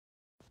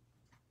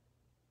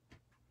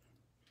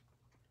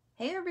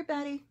Hey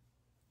everybody,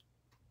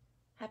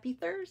 happy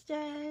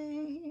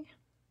Thursday.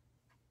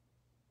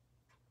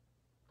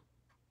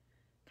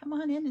 Come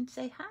on in and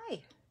say hi.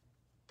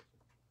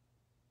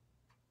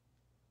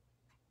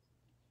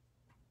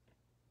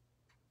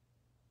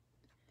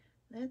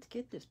 Let's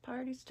get this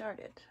party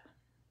started.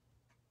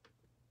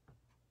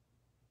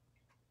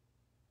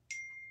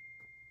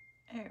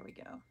 There we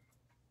go.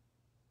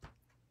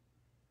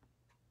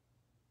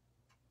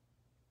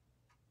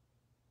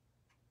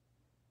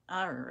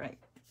 All right,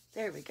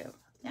 there we go.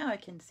 Now I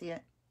can see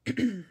it.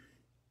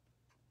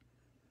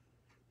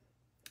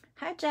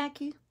 Hi,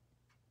 Jackie.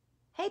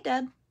 Hey,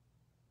 Deb.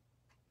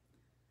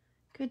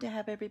 Good to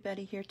have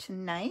everybody here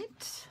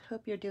tonight.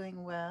 Hope you're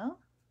doing well.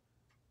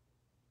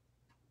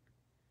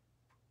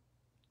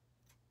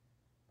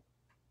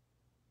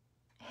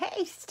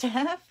 Hey,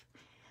 Steph.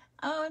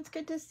 Oh, it's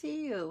good to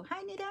see you.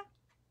 Hi, Nita.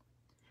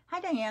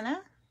 Hi,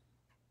 Diana.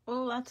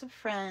 Oh, lots of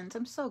friends.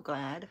 I'm so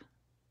glad.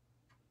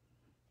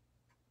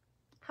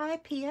 Hi,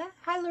 Pia.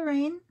 Hi,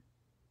 Lorraine.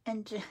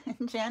 And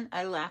Jen,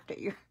 I laughed at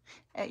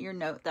your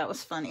note. That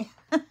was funny.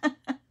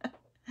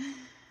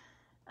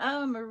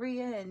 Oh,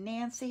 Maria and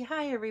Nancy.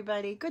 Hi,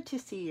 everybody. Good to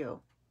see you.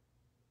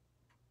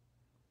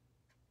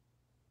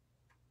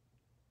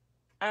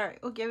 All right,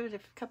 we'll give it a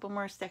couple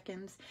more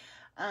seconds.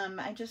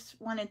 I just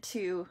wanted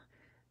to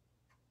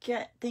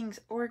get things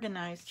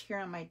organized here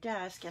on my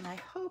desk, and I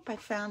hope I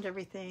found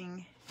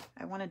everything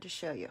I wanted to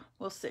show you.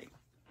 We'll see.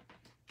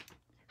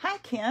 Hi,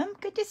 Kim.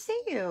 Good to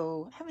see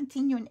you. I haven't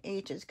seen you in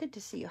ages. Good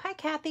to see you. Hi,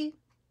 Kathy.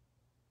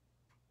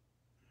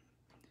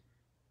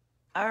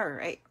 All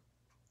right.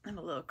 I'm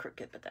a little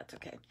crooked, but that's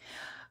okay.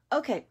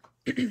 Okay,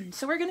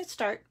 so we're going to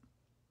start.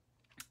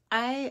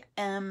 I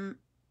am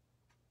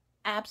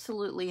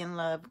absolutely in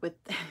love with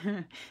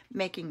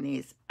making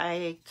these.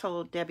 I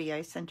told Debbie,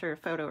 I sent her a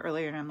photo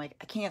earlier, and I'm like,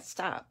 I can't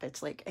stop.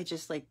 It's like, I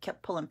just like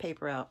kept pulling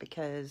paper out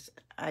because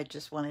I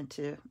just wanted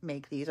to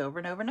make these over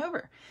and over and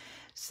over.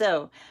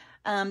 So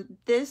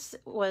this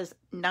was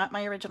not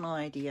my original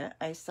idea.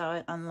 I saw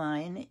it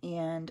online,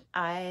 and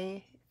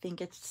I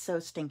think it's so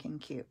stinking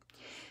cute.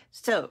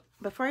 So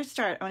before I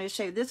start, I want to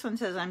show you, this one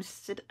says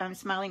I'm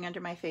smiling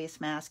under my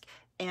face mask,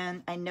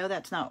 and I know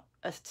that's not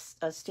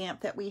a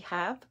stamp that we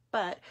have,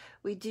 but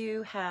we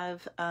do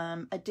have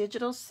a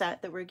digital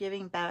set that we're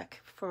giving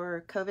back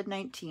for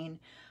COVID-19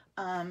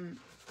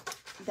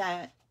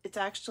 that it's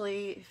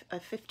actually a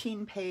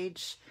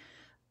 15-page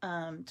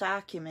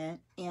document,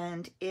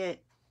 and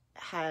it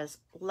has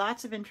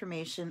lots of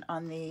information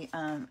on the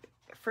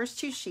first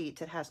two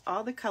sheets. It has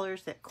all the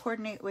colors that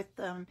coordinate with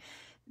the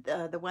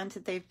ones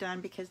that they've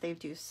done, because they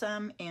do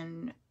some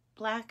in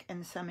black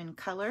and some in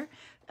color,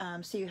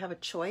 so you have a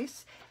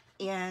choice,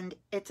 and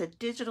it's a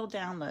digital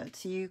download,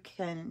 so you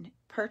can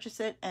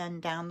purchase it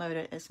and download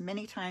it as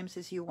many times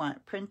as you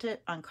want. Print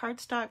it on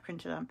cardstock,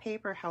 print it on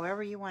paper,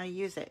 however you want to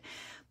use it.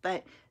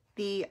 But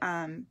the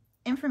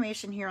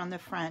information here on the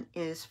front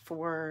is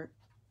for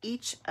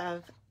each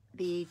of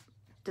the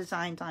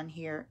designs on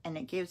here, and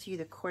it gives you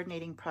the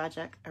coordinating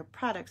project or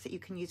products that you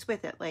can use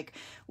with it, like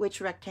which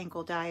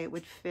rectangle die it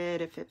would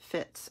fit, if it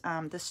fits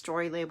the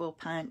story label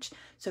punch.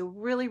 So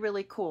really,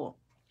 really cool.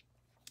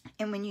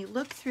 And when you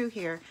look through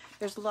here,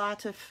 there's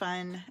lots of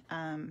fun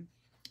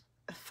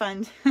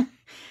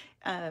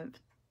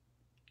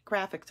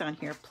graphics on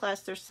here.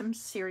 Plus there's some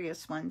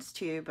serious ones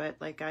too, but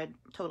like I'd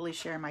totally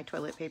share my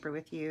toilet paper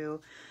with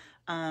you.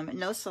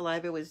 No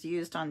saliva was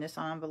used on this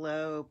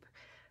envelope.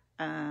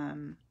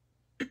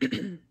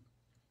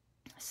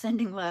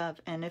 Sending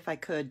love, and if I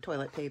could,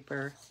 toilet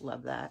paper,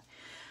 love that.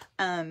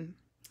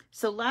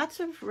 So lots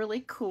of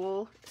really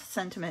cool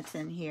sentiments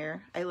in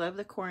here. I love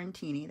the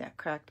quarantini. That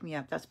cracked me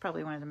up. That's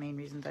probably one of the main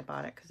reasons I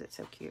bought it, because it's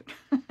so cute.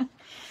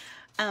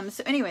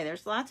 So anyway,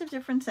 there's lots of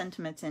different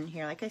sentiments in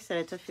here. Like I said,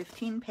 it's a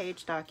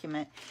 15-page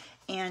document,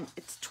 and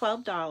it's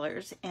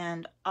 $12,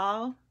 and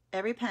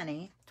every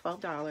penny,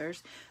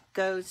 $12,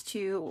 goes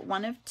to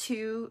one of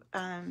two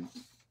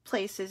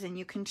places, and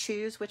you can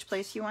choose which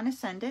place you want to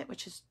send it,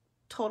 which is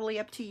totally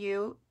up to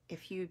you.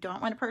 If you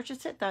don't want to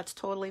purchase it, that's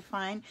totally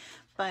fine.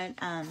 But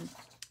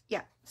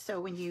yeah,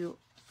 so when you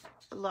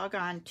log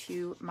on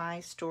to my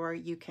store,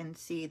 you can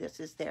see this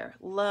is there.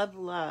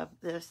 Love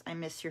this. I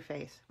miss your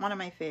face. One of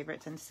my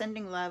favorites. And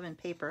sending love and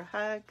paper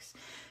hugs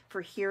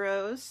for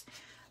heroes,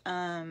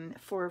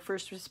 for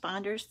first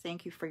responders.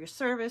 Thank you for your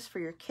service, for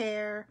your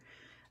care,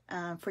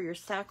 for your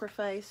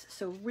sacrifice.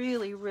 So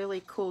really,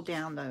 really cool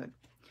download.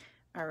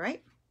 All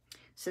right.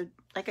 So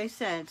like I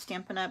said,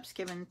 Stampin' Up's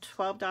given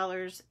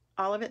 $12,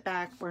 all of it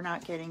back. We're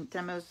not getting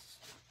demos,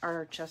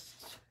 are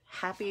just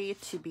happy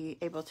to be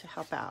able to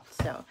help out.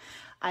 So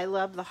I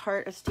love the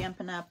heart of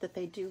Stampin' Up, that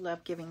they do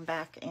love giving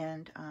back,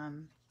 and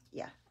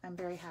yeah, I'm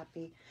very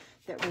happy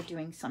that we're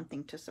doing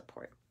something to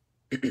support.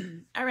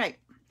 All right,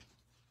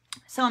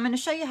 so I'm going to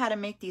show you how to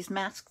make these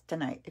masks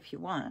tonight if you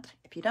want.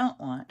 If you don't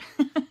want,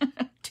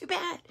 too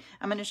bad.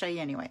 I'm going to show you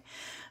anyway.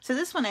 So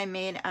this one I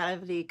made out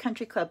of the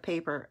Country Club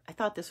paper. I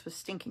thought this was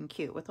stinking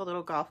cute with the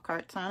little golf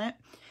carts on it.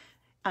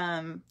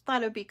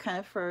 Thought it would be kind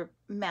of for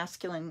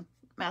masculine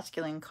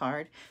masculine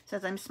card. It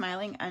says, I'm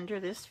smiling under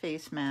this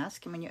face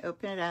mask. And when you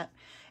open it up,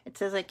 it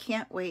says, I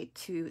can't wait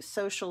to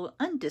social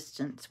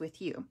undistance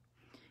with you.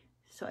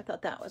 So I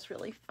thought that was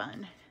really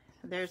fun.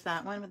 So there's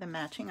that one with a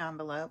matching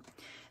envelope.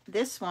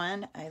 This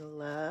one I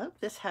love.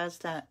 This has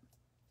that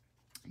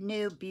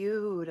new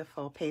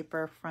beautiful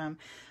paper from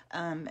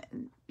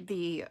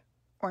the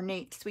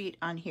Ornate Suite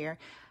on here.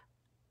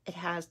 It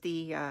has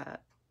the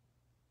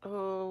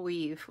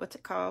weave, what's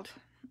it called?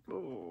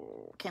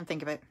 Oh, can't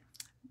think of it.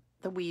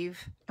 The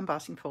weave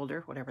embossing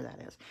folder, whatever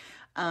that is.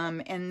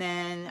 And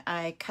then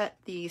I cut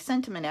the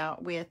sentiment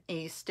out with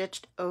a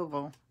stitched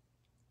oval.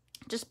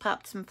 Just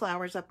popped some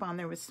flowers up on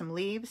there with some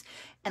leaves.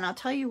 And I'll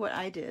tell you what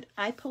I did.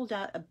 I pulled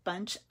out a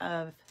bunch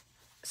of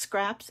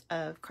scraps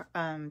of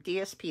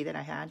DSP that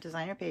I had,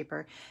 designer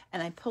paper,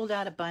 and I pulled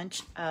out a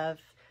bunch of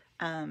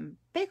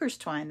baker's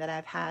twine that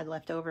I've had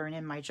left over and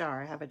in my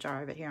jar. I have a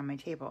jar of it here on my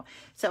table.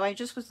 So I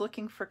just was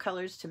looking for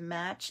colors to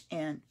match,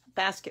 and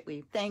basket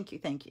weave. Thank you,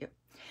 thank you.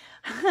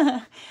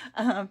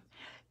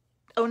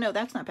 Oh no,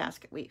 that's not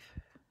basket weave.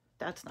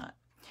 That's not.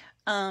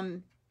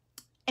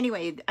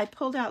 Anyway, I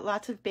pulled out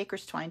lots of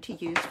baker's twine to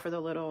use for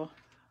the little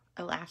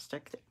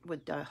elastic that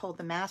would hold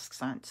the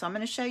masks on. So I'm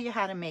going to show you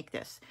how to make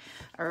this.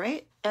 All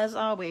right, as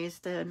always,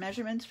 the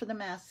measurements for the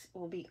masks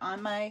will be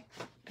on my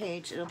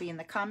page. It'll be in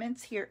the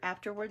comments here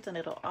afterwards, and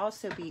it'll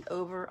also be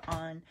over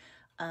on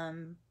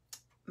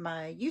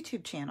my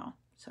YouTube channel.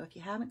 So if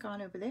you haven't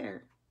gone over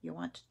there, you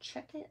want to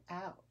check it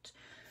out.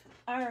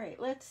 All right,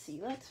 let's see.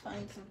 Let's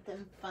find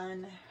something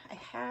fun. I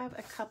have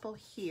a couple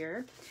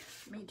here.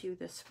 Let me do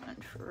this one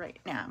for right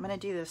now. I'm going to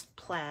do this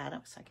plaid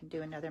so I can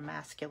do another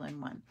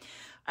masculine one.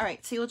 All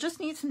right, so you'll just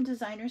need some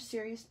designer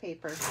series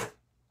paper.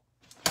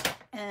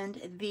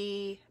 And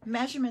the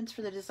measurements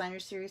for the designer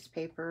series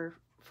paper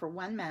for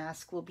one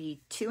mask will be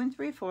 2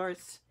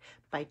 3/4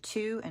 by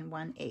 2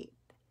 1/8.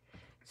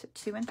 So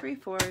 2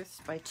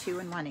 3/4 by 2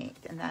 1/8,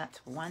 and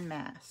that's one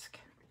mask.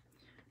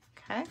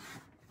 Okay.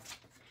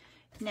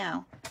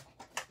 Now,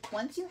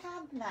 once you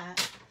have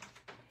that,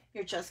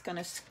 you're just going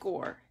to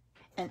score,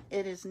 and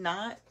it is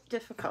not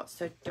difficult,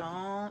 so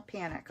don't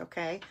panic,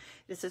 okay?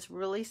 This is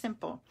really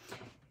simple.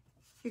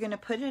 You're going to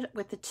put it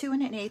with the 2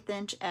 1/8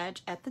 inch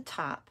edge at the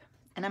top,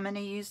 and I'm going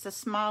to use the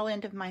small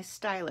end of my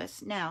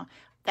stylus. Now,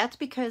 that's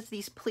because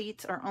these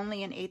pleats are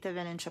only 1/8 of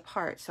an inch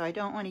apart, so I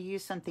don't want to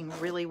use something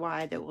really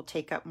wide that will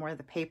take up more of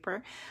the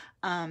paper.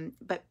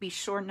 But be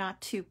sure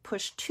not to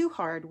push too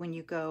hard when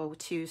you go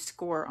to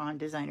score on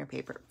designer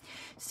paper.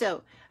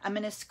 So I'm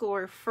going to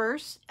score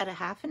first at a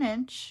 1/2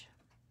 inch,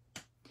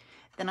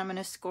 then I'm going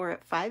to score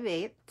at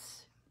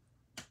 5/8.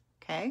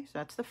 Okay, so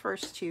that's the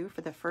first two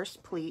for the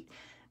first pleat.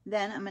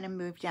 Then I'm going to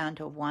move down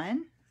to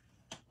 1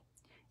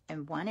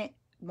 and 1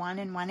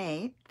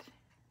 1/8.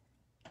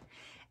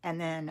 And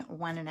then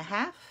 1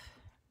 1/2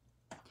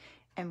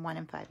 and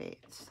 1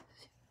 5/8.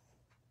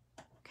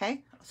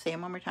 Okay, I'll say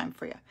them one more time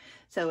for you.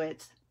 So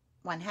it's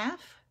 1/2,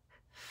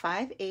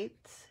 5/8,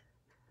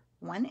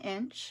 1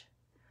 inch,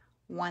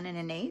 1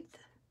 1/8,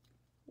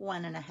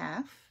 1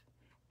 1/2,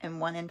 and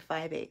 1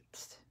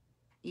 5/8.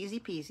 Easy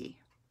peasy,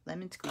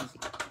 lemon squeezy.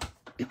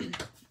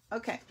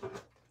 Okay,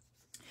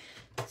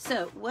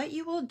 so what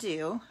you will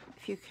do,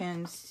 if you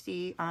can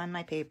see on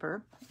my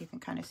paper, you can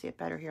kind of see it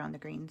better here on the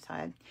green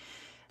side.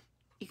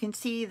 You can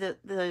see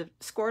the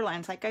score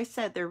lines, like I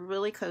said, they're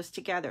really close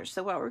together.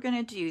 So what we're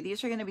going to do,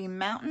 these are going to be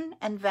mountain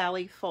and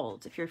valley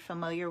folds, if you're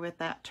familiar with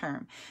that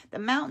term. The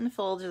mountain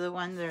folds are the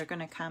ones that are going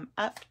to come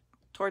up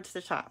towards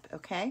the top,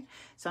 okay?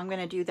 So I'm going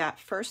to do that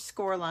first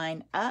score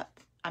line up.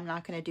 I'm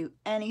not going to do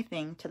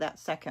anything to that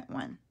second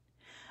one.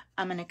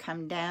 I'm going to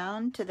come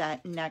down to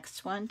that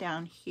next one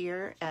down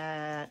here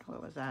at,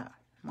 what was that,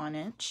 1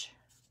 inch.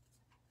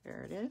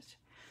 There it is.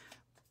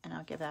 And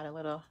I'll give that a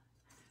little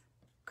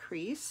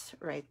crease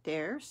right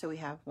there. So we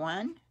have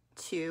 1,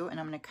 2, and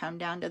I'm going to come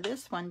down to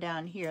this one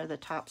down here, the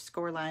top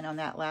score line on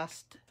that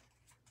last,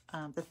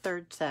 the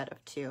third set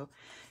of 2.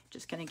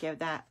 Just going to give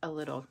that a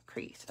little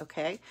crease,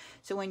 okay?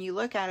 So when you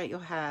look at it, you'll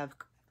have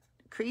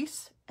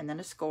crease and then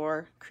a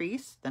score,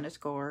 crease, then a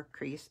score,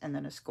 crease, and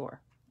then a score,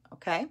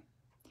 okay?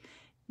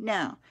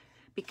 Now,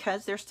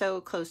 because they're so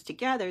close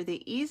together,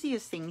 the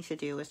easiest thing to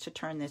do is to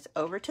turn this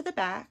over to the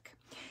back.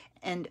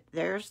 And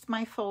there's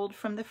my fold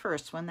from the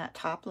first one, that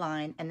top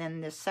line, and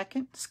then the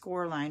second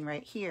score line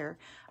right here,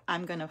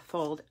 I'm going to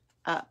fold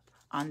up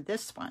on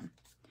this one.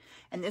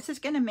 And this is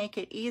going to make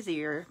it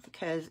easier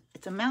because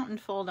it's a mountain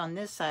fold on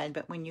this side,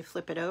 but when you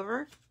flip it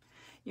over,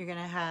 you're going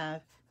to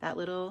have that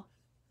little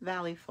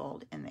valley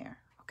fold in there,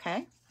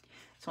 okay?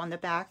 So on the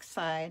back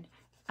side,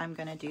 I'm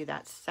going to do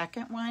that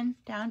second one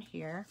down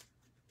here.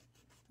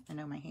 I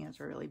know my hands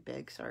are really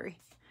big, sorry.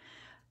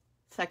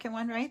 Second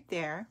one right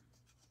there.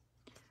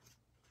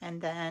 And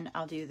then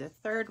I'll do the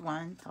third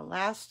one, the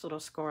last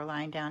little score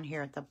line down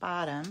here at the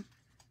bottom,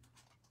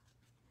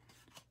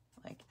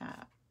 like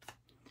that.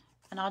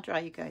 And I'll draw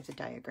you guys a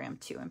diagram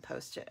too and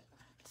post it.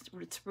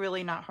 It's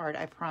really not hard,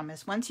 I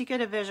promise. Once you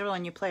get a visual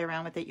and you play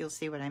around with it, you'll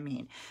see what I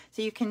mean.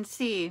 So you can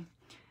see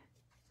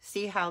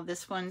how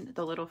this one,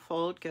 the little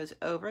fold goes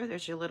over.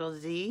 There's your little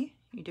Z.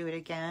 you do it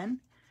again,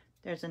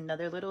 there's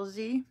another little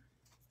Z,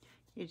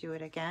 you do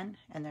it again,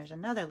 and there's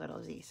another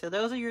little Z. So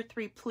those are your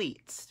 3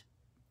 pleats.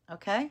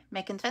 Okay,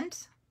 making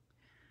sense?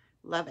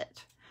 Love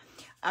it.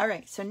 All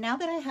right, so now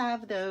that I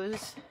have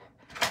those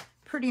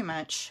pretty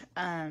much,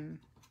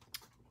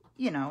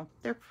 you know,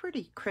 they're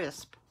pretty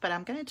crisp, but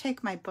I'm gonna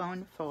take my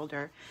bone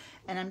folder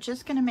and I'm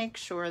just gonna make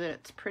sure that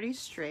it's pretty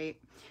straight,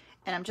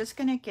 and I'm just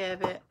gonna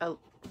give it a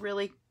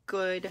really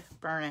good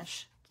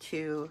burnish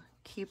to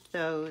keep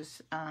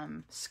those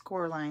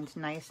score lines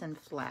nice and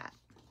flat,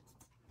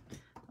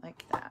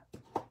 like that.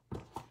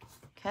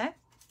 Okay,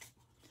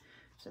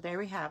 so there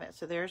we have it.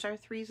 So there's our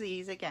 3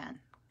 Z's again.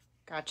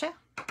 Gotcha?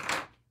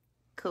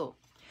 Cool.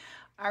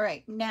 All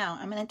right, now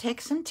I'm going to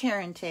take some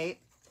tearing tape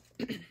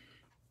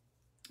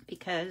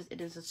because it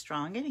is a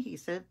strong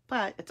adhesive,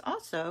 but it's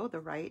also the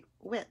right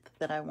width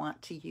that I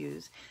want to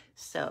use.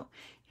 So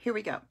here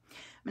we go.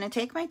 I'm going to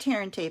take my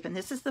tearing tape, and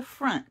this is the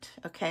front,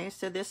 okay?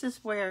 So this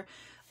is where,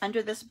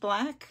 under this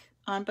black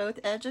on both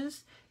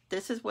edges,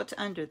 this is what's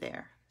under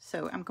there.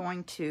 So I'm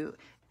going to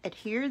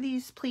adhere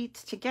these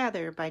pleats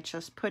together by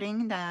just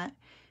putting that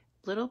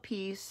little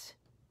piece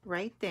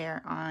right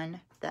there on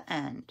the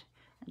end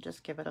and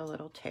just give it a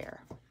little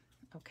tear,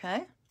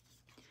 okay?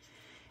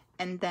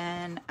 And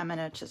then I'm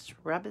gonna just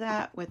rub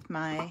that with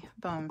my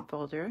bone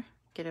folder,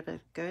 get it a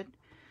good,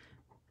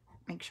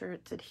 make sure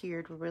it's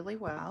adhered really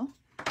well.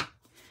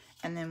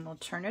 And then we'll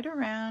turn it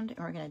around and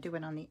we're gonna do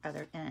it on the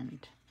other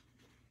end.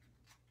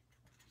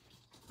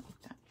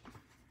 Like that.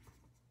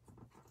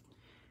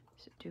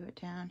 So do it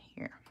down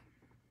here.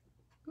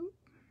 Oop.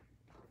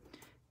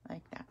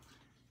 Like that.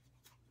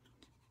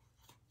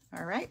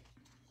 All right,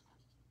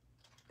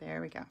 there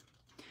we go.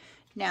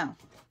 Now,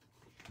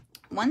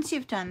 once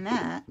you've done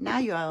that,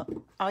 now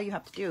all you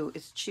have to do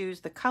is choose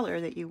the color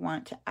that you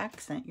want to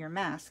accent your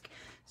mask.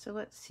 So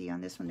let's see,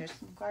 on this one, there's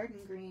some garden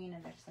green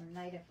and there's some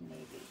night of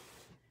navy.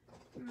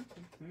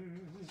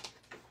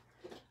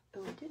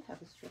 Oh, I did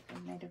have a strip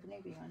of night of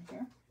navy on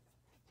here.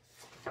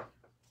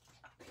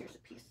 Oh, here's a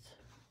piece.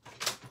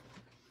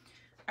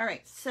 All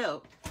right,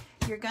 so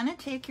you're gonna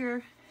take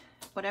your,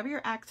 whatever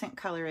your accent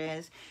color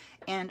is,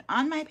 and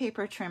on my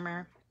paper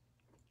trimmer,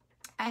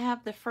 I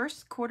have the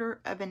first 1/4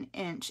 of an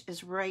inch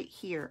is right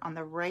here on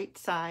the right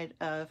side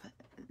of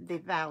the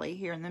valley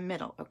here in the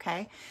middle,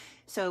 okay?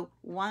 So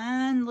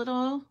one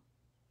little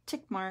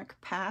tick mark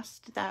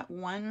past that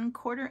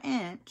 1/4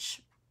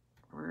 inch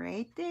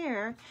right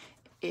there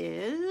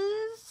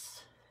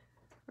is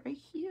right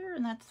here,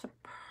 and that's a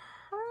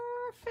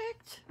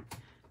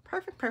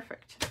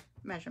perfect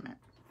measurement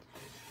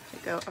to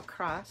go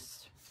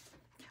across.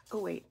 Oh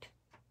wait,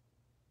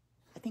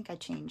 I think I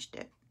changed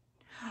it.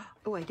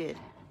 Oh, I did.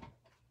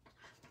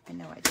 I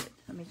know I did.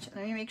 Let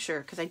me make sure,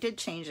 because I did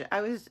change it.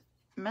 I was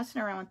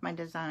messing around with my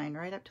design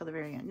right up till the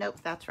very end. Nope,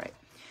 that's right.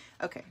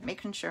 Okay,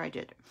 making sure I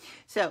did it.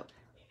 So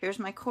here's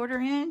my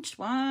 1/4 inch,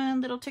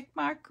 one little tick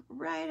mark.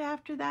 Right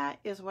after that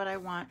is what I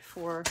want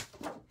for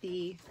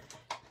the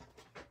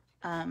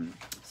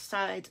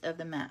sides of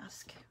the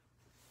mask.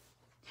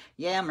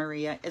 Yeah,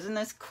 Maria, isn't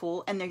this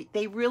cool? And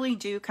they really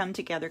do come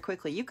together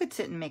quickly. You could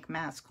sit and make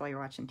masks while you're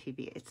watching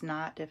TV. It's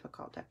not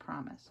difficult, I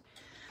promise.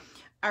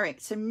 All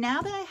right, so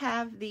now that I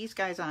have these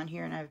guys on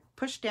here and I've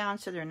pushed down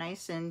so they're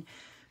nice and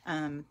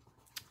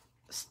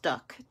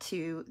stuck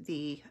to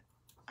the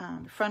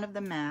front of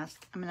the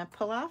mask, I'm going to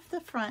pull off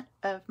the front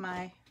of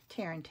my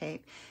tearing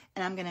tape,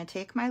 and I'm going to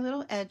take my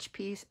little edge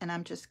piece and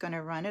I'm just going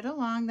to run it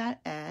along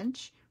that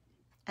edge.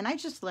 And I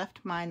just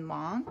left mine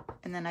long,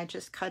 and then I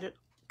just cut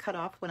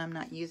off what I'm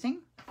not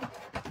using.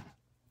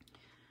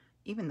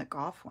 Even the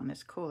golf one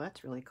is cool.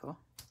 That's really cool.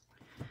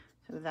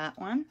 So that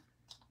one,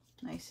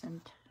 nice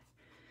and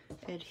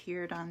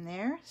adhered on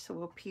there. So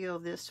we'll peel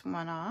this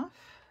one off.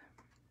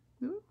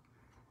 Ooh.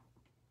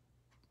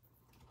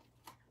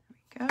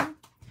 There we go.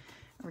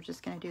 We're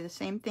just going to do the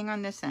same thing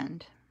on this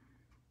end.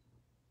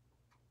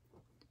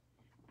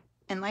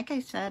 And like I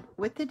said,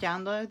 with the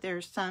download,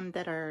 there's some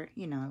that are,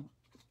 you know,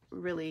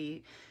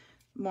 really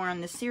more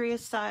on the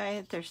serious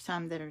side. There's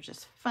some that are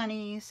just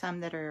funny, some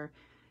that are,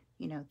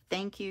 you know,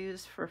 thank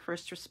yous for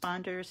first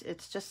responders.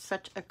 It's just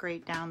such a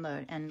great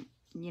download. And,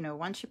 you know,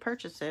 once you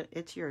purchase it,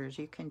 it's yours.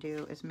 You can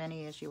do as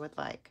many as you would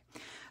like.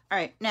 All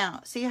right,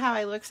 now, see how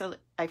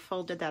I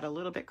folded that a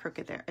little bit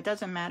crooked there. It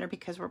doesn't matter,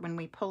 because when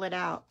we pull it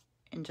out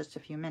in just a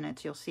few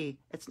minutes, you'll see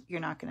you're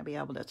not going to be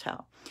able to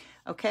tell.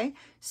 Okay,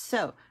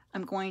 so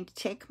I'm going to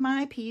take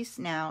my piece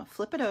now,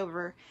 flip it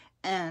over,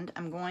 and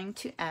I'm going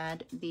to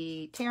add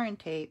the tearing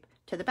tape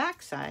to the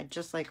back side,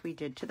 just like we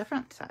did to the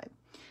front side.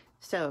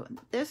 So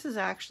this is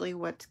actually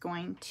what's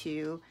going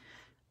to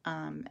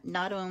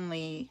not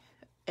only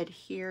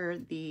adhere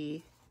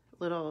the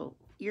little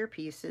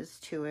earpieces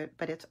to it,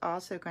 but it's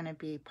also going to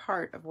be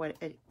part of what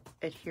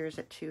adheres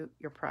it to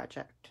your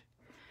project.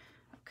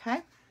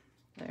 Okay,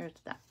 there's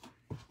that.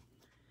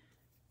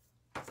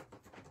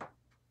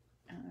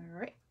 All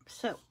right,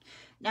 so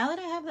now that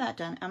I have that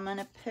done, I'm going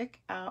to pick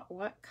out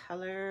what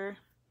color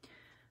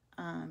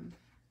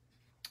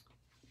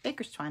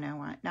baker's twine I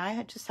want. Now I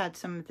had just had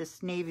some of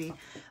this navy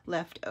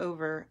left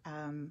over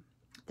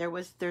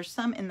There's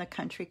some in the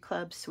Country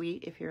Club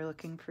suite if you're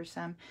looking for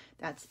some.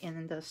 That's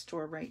in the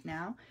store right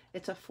now.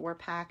 It's a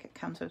 4-pack. It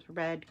comes with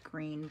red,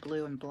 green,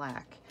 blue, and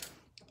black.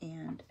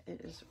 And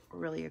it is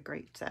really a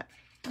great set.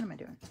 What am I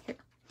doing? Here.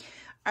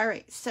 All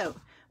right, so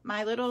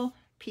my little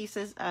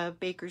pieces of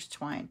baker's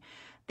twine.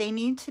 They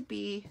need to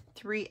be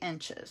 3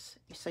 inches.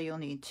 So you'll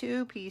need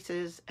 2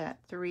 pieces at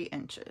 3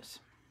 inches.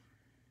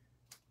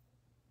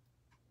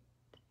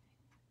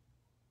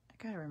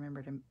 I gotta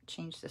remember to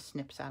change the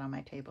snips out on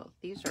my table.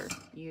 These are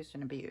used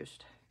and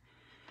abused.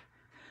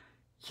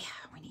 Yeah,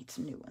 we need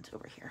some new ones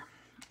over here.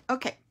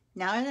 Okay,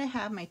 now that I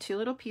have my 2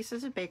 little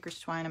pieces of baker's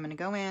twine, I'm gonna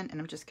go in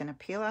and I'm just gonna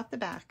peel out the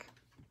back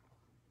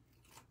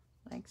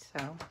like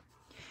so.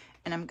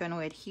 And I'm gonna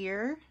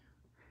adhere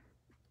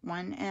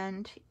one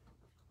end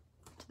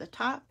to the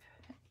top,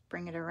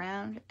 bring it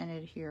around and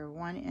adhere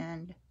one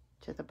end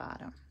to the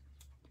bottom.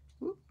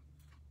 Whoop.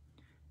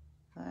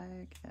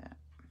 Like that.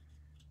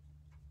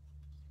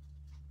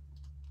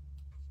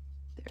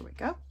 There we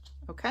go.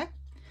 Okay,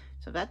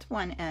 so that's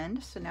one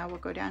end. So now we'll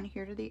go down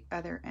here to the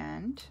other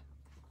end.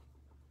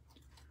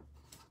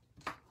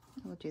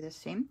 We'll do the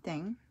same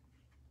thing.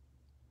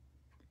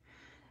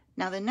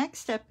 Now the next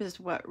step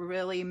is what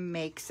really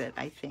makes it,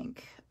 I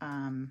think,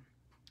 in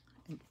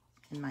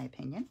my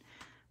opinion.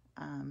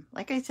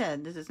 Like I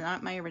said, this is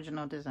not my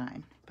original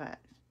design, but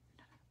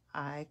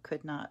I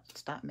could not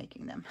stop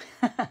making them.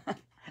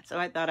 So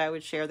I thought I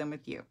would share them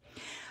with you.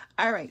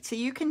 All right, so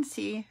you can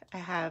see I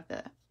have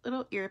the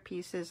little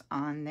earpieces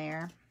on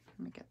there.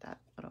 Let me get that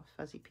little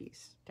fuzzy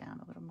piece down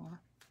a little more.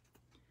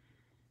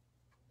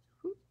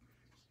 Whoop.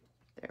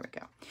 There we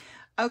go.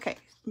 Okay,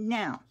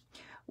 now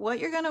what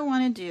you're going to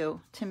want to do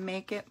to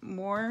make it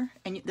more,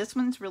 and this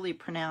one's really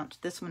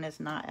pronounced, this one is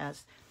not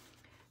as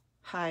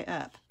high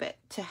up, but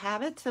to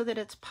have it so that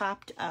it's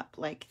popped up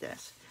like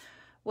this,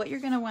 what you're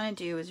going to want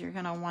to do is you're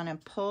going to want to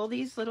pull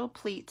these little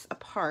pleats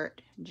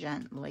apart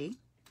gently,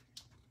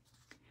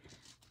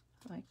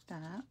 like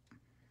that.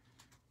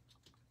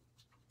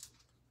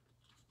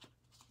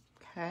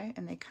 Okay,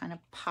 and they kind of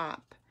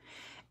pop.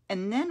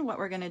 And then what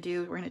we're going to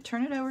do, we're going to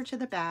turn it over to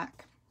the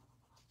back,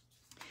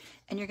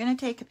 and you're going to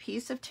take a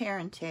piece of tear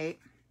and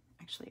tape.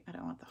 Actually, I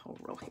don't want the whole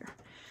roll here.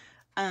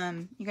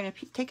 You're going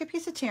to take a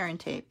piece of tear and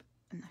tape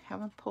and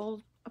have them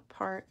pulled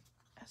apart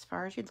as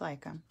far as you'd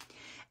like them.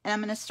 And I'm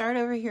going to start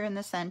over here in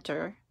the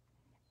center,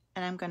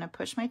 and I'm going to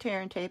push my tear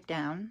and tape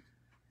down,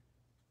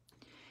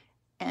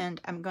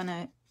 and I'm going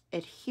to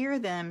adhere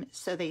them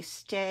so they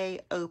stay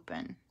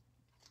open.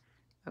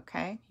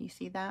 Okay, you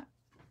see that?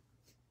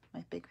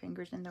 My big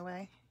finger's in the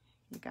way.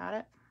 You got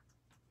it?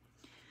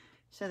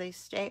 So they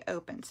stay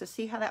open. So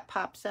see how that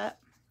pops up?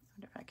 I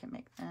wonder if I can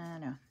make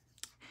that. No,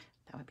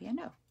 that would be a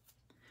no.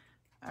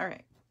 All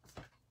right.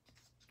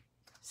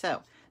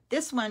 So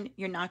this one,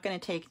 you're not going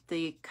to take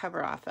the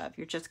cover off of.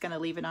 You're just going to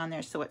leave it on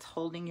there so it's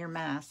holding your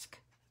mask.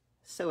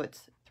 So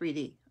it's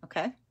 3D.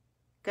 Okay,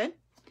 good.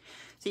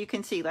 So you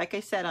can see, like I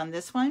said, on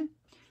this one,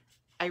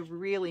 I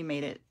really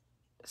made it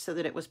so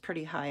that it was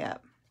pretty high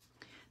up.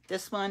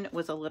 This one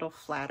was a little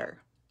flatter.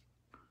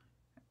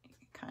 You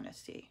can kind of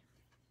see.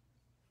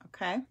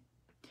 Okay.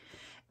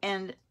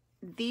 And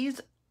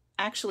these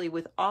actually,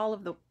 with all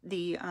of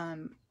the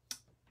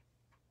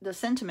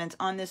sentiments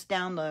on this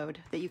download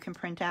that you can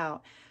print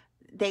out,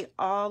 they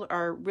all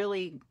are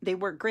really, they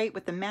work great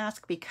with the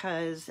mask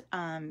because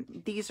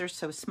these are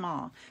so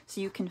small.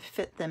 So you can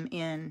fit them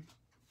in,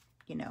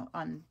 you know,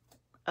 on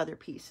other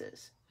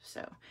pieces.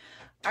 So,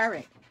 all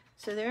right.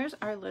 So there's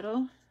our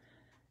little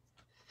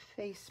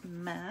face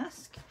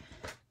mask.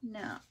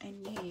 Now I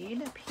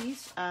need a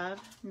piece of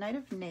Night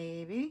of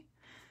Navy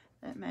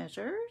that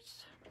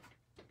measures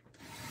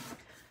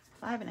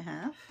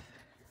 5.5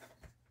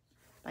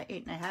 by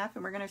 8.5,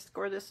 and we're going to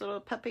score this little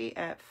puppy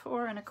at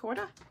 4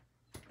 1/4.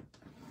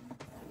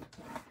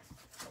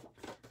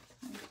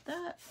 Like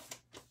that.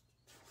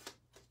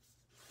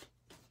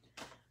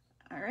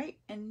 All right,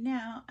 and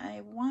now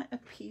I want a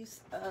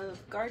piece of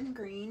garden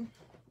green.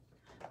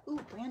 Ooh,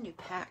 brand new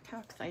pack. How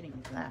exciting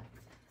is that?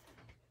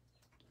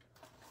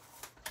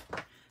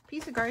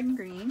 Piece of garden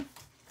green.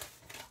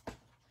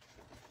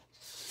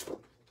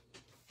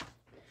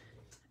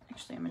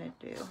 Actually, I'm going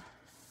to do,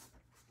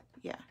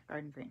 yeah,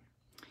 garden green.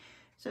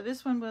 So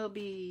this one will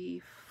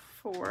be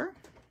 4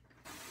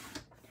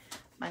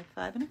 by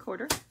 5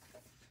 1/4.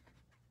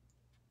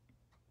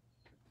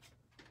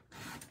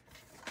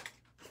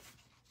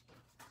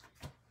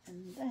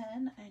 And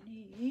then I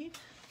need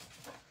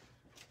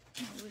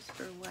a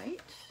Whisper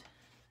White.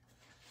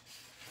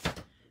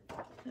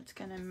 That's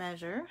going to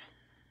measure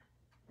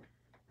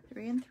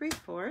 3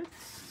 3/4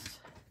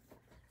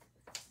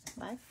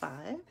 by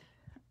 5.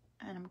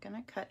 And I'm going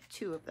to cut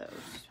 2 of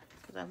those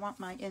because I want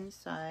my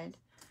inside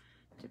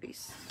to be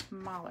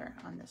smaller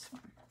on this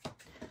one.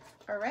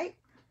 All right.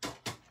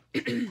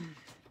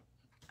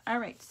 All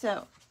right,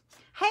 so,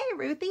 hey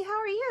Ruthie, how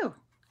are you?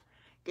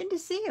 Good to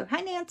see you.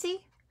 Hi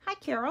Nancy. Hi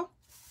Carol.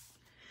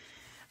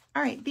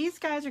 All right, these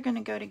guys are going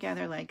to go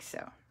together like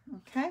so.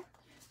 Okay,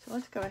 so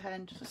let's go ahead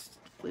and just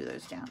glue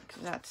those down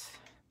because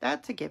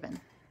that's a given.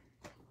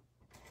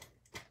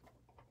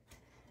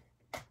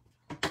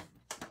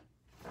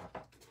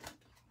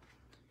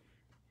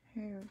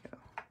 There we go.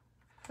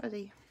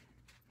 Fuzzy.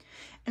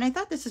 And I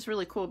thought this is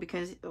really cool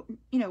because,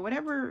 you know,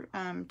 whatever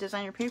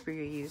designer paper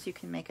you use, you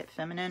can make it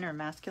feminine or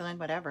masculine,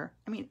 whatever.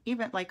 I mean,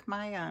 even like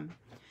my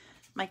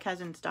my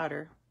cousin's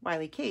daughter,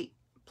 Wiley Kate,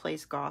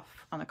 plays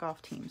golf on the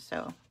golf team.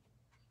 So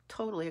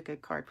totally a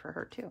good card for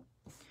her too.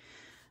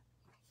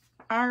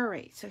 All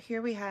right, so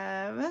here we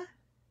have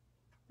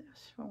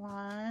this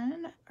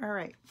one. All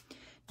right,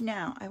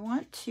 now I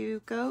want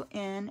to go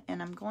in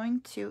and I'm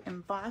going to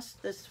emboss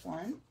this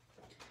one.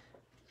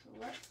 So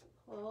let's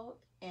pull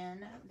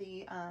in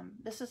the,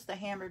 this is the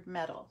hammered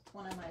metal. It's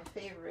one of my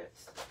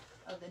favorites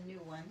of the new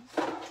ones.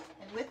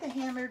 And with the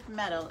hammered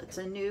metal, it's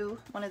a new,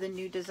 one of the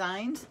new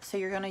designs. So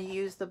you're gonna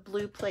use the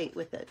blue plate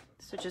with it.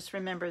 So just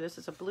remember, this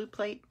is a blue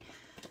plate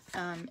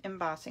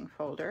embossing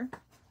folder,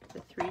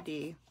 the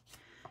 3D.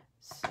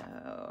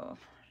 So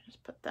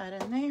just put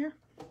that in there.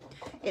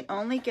 It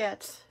only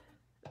gets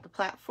the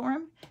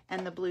platform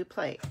and the blue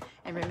plate.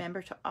 And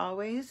remember to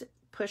always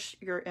push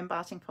your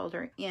embossing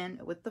folder in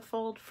with the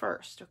fold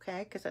first,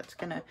 okay? Because that's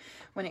gonna,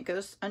 when it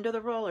goes under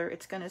the roller,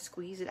 it's gonna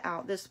squeeze it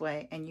out this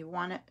way, and you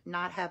want to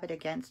not have it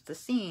against the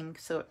seam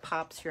so it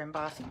pops your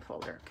embossing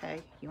folder,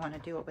 okay? You want to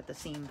do it with the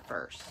seam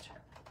first.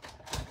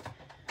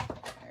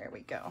 There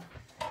we go.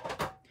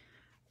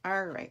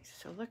 All right,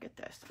 so look at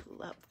this.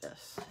 I love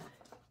this.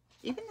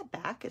 Even the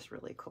back is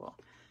really cool,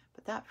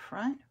 but that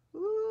front,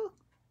 ooh,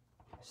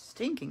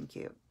 stinking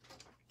cute.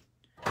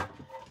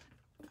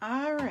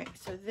 All right,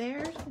 so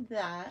there's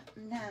that.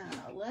 Now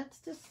let's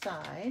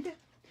decide.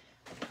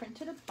 I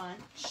printed a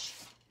bunch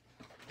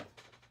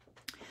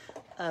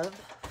of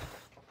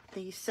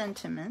the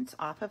sentiments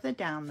off of the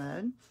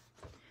download.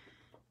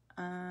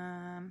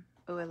 Oh,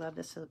 I love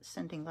this,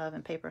 sending love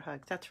and paper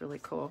hugs. That's really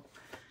cool.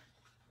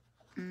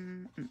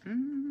 I'm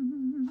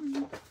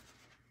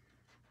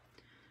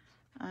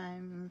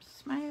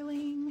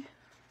smiling.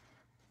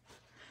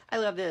 I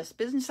love this.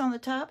 Business on the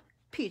top,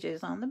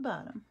 PJs on the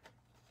bottom.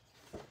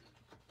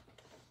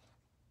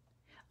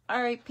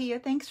 All right, Pia,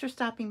 thanks for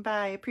stopping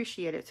by. I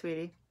appreciate it,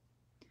 sweetie.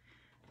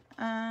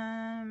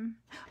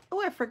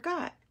 Oh, I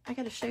forgot. I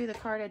got to show you the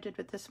card I did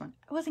with this one.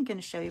 I wasn't going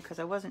to show you because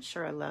I wasn't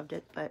sure I loved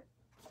it, but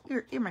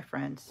you're my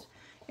friends.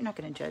 You're not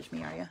going to judge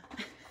me, are you?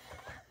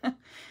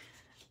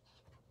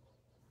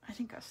 I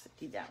think I'll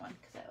do that one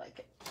because I like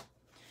it.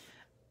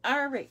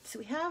 All right, so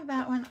we have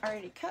that one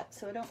already cut,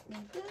 so I don't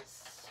need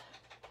this.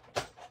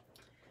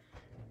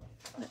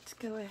 Let's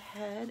go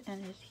ahead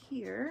and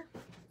adhere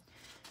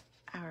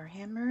our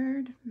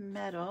hammered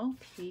metal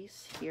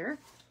piece here.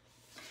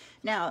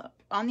 Now,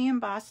 on the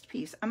embossed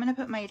piece, I'm going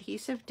to put my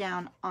adhesive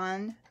down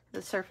on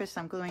the surface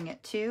I'm gluing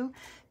it to,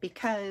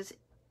 because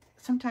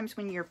sometimes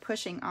when you're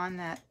pushing on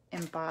that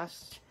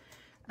embossed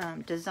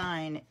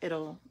design,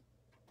 it'll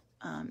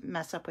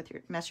mess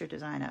your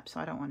design up, so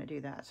I don't want to do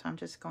that. So I'm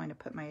just going to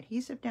put my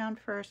adhesive down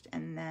first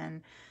and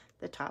then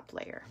the top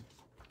layer.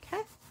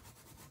 Okay,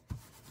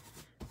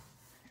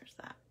 there's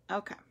that.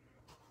 Okay,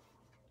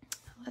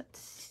 let's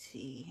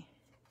see.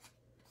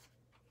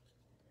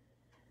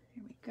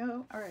 Here we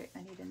go. All right,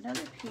 I need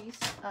another piece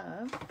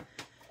of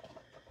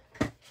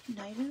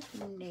Night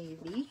of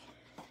Navy,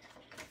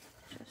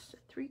 just a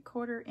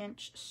 3/4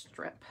 inch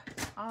strip.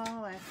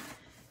 All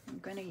I'm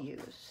going to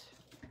use.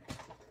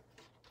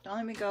 Don't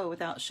let me go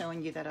without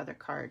showing you that other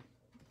card,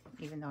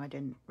 even though I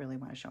didn't really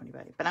want to show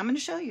anybody, but I'm going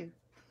to show you.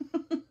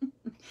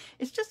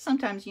 It's just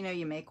sometimes, you know,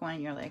 you make one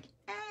and you're like,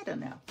 I don't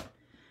know.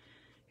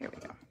 Here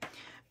we go.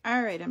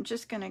 All right, I'm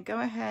just going to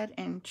go ahead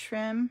and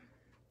trim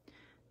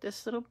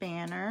this little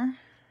banner.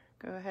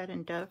 Go ahead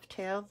and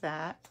dovetail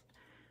that.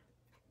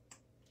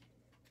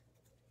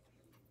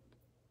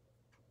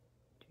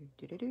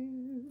 Yeah.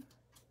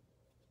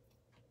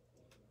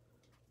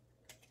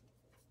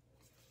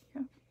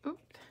 Oop,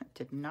 that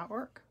did not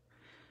work.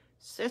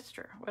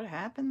 Sister, what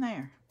happened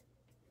there?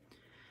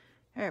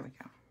 There we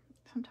go.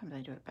 Sometimes I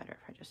do it better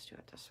if I just do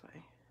it this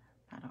way.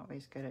 Not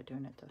always good at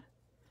doing it the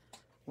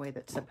way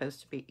that's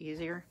supposed to be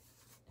easier.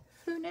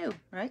 Who knew,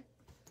 right?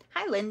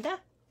 Hi, Linda.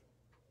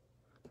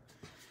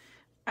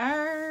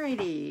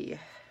 Alrighty.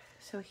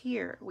 So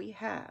here we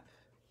have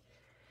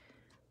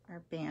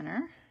our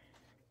banner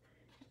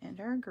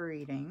and our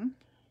greeting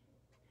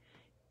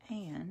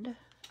and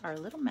our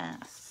little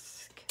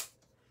mask.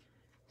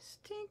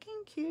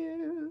 Stinking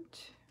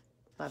cute.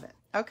 Love it.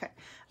 Okay,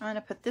 I'm going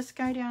to put this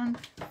guy down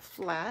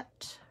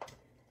flat,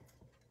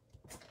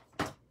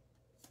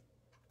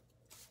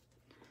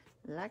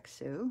 like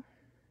so.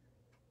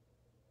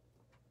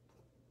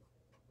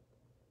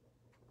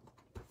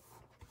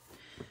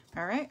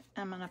 All right,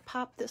 I'm going to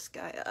pop this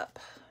guy up.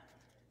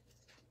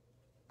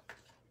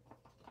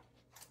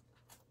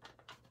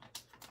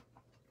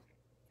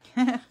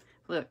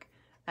 Look,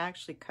 I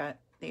actually cut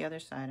the other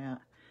side out.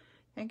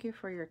 Thank you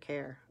for your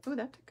care. Oh,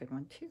 that's a good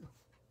one too.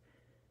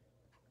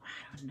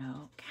 I don't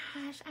know.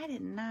 Gosh, I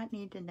did not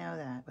need to know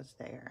that was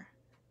there.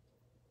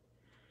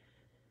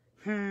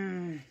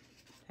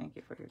 Thank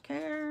you for your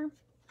care.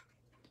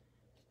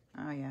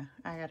 Oh yeah,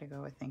 I gotta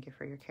go with thank you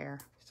for your care.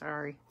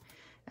 Sorry,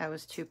 that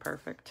was too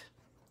perfect.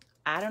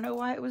 I don't know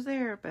why it was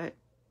there, but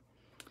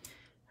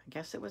I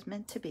guess it was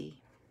meant to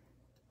be.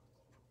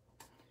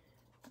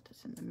 Put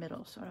this in the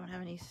middle so I don't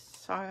have any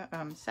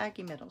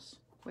saggy middles.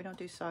 We don't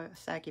do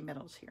saggy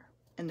middles here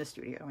in the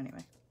studio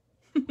anyway.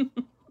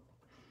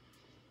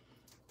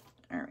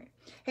 All right.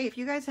 Hey, if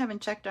you guys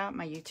haven't checked out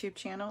my YouTube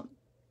channel,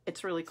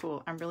 it's really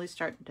cool. I'm really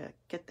starting to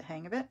get the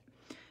hang of it.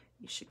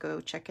 You should go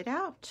check it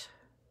out.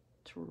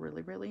 It's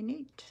really, really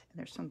neat. And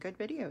there's some good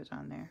videos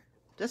on there.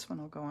 This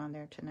one will go on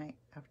there tonight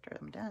after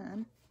I'm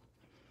done.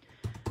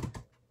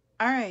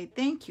 All right,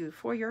 thank you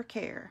for your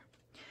care.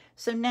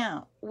 So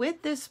now,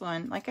 with this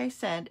one, like I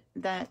said,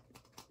 that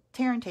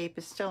tear and tape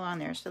is still on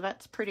there, so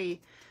that's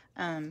pretty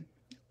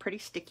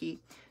sticky.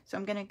 So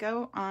I'm gonna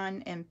go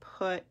on and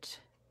put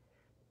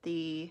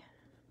the,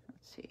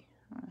 let's see,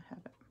 I wanna have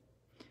it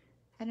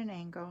at an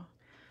angle.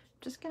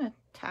 I'm just gonna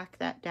tack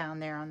that down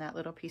there on that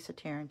little piece of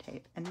tear and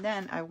tape. And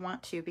then I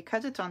want to,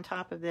 because it's on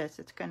top of this,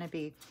 it's gonna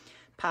be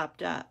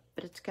popped up,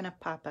 but it's gonna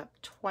pop up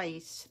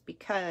twice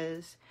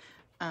because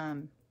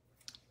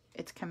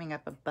it's coming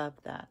up above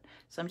that.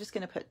 So I'm just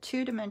gonna put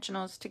 2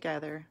 dimensionals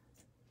together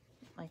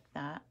like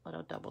that,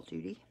 little double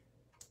duty,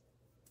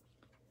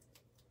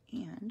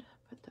 and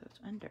put those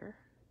under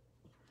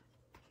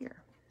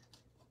here,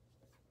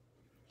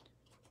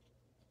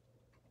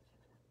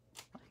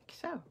 like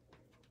so.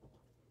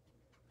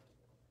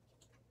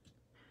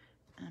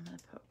 And I'm gonna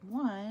put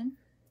one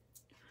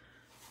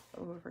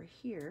over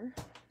here,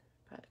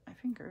 but my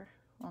finger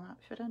will not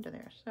fit under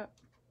there, so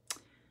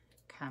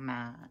come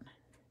on,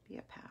 be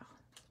a pal.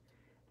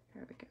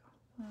 There we go.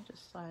 I'll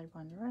just slide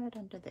one right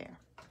under there.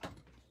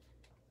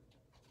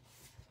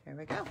 There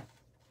we go.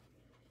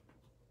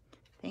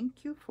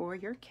 Thank you for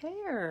your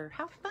care.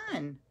 How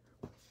fun.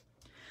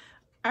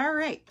 All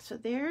right, so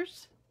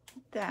there's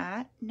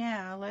that.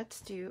 Now let's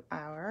do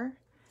our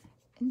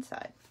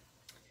inside.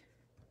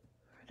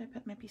 Where did I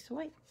put my piece of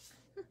white?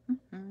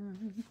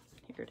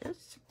 Here it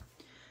is.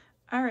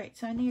 All right,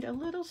 so I need a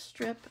little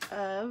strip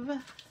of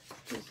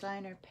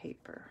designer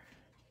paper.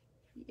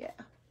 Yeah.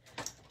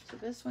 So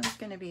this one's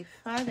going to be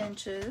 5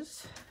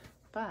 inches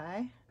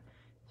by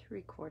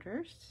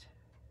 3/4.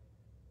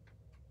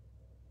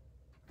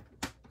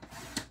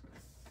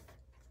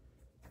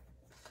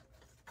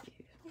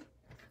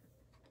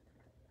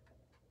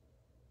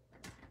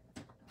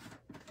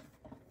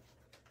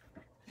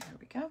 There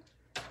we go.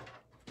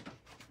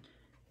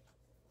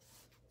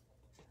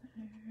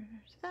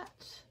 There's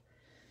that.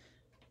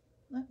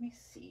 Let me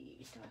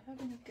see. Do I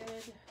have any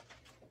good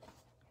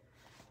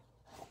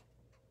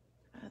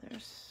other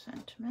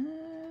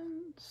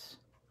sentiments?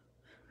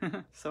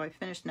 So I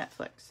finished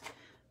Netflix.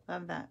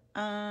 Love that.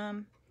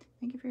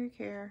 Thank you for your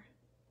care.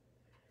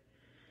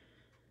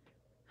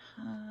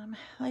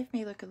 Life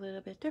may look a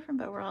little bit different,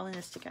 but we're all in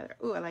this together.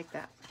 Ooh, I like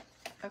that.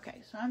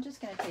 Okay, so I'm just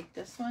gonna take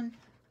this one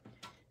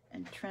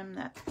and trim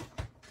that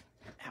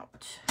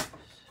out. So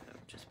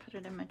just put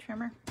it in my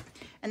trimmer.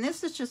 And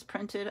this is just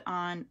printed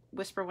on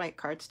Whisper White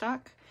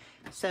cardstock.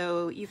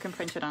 So you can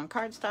print it on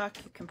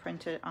cardstock, you can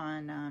print it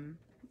on,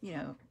 you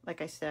know,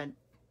 like I said,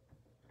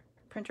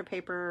 printer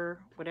paper,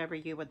 whatever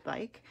you would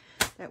like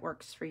that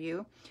works for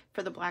you.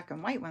 For the black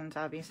and white ones,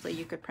 obviously,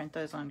 you could print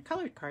those on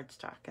colored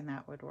cardstock and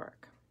that would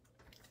work.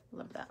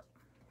 Love that.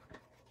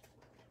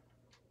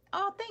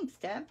 Oh, thanks,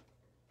 Deb.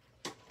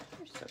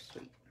 You're so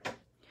sweet.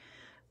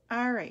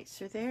 All right,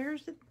 so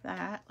there's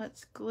that.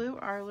 Let's glue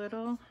our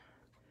little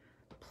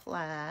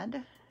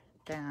plaid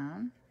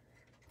down.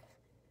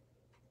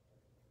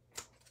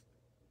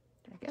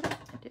 Did I get it?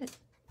 I did.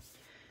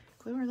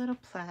 Glue our little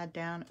plaid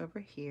down over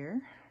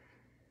here.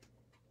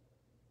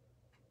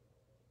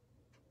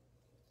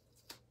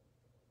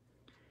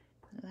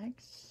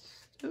 Like,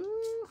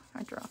 ooh,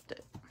 I dropped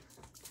it.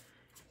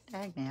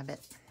 Dag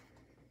nabbit.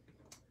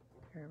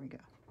 There we go.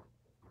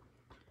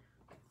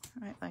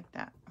 Right like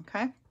that,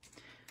 okay?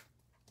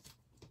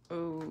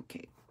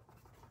 Okay.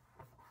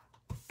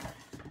 Give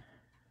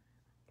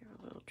it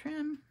a little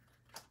trim.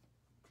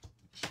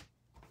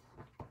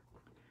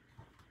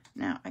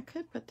 Now, I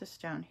could put this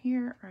down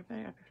here, or I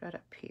better put it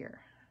up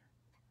here.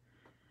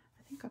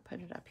 I think I'll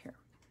put it up here.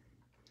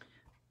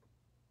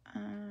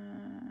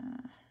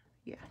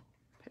 Yeah,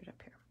 put it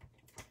up here.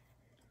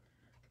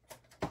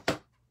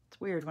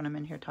 It's weird when I'm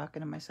in here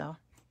talking to myself.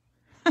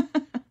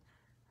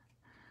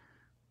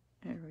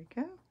 There we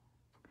go.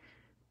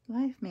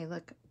 Life may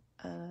look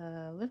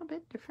a little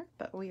bit different,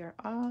 but we are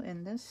all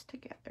in this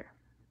together.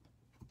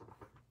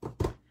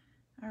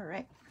 All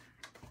right,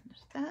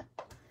 there's that.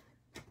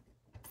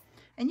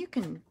 And you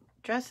can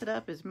dress it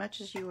up as much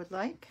as you would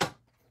like,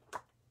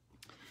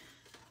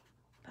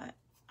 but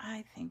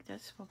I think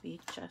this will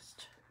be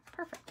just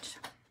perfect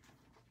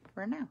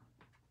for now.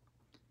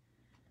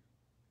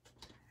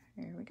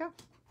 Here we go.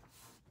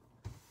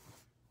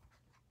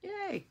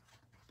 Yay!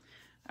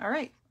 All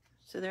right,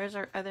 so there's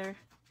our other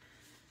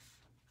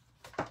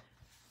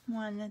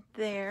one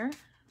there.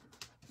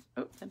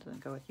 Oh, that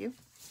doesn't go with you.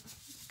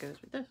 It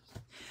goes with this.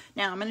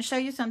 Now I'm going to show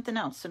you something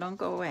else, so don't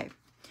go away.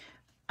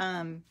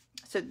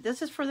 So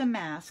this is for the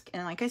mask,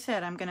 and like I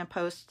said, I'm going to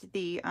post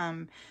the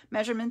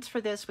measurements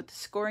for this with the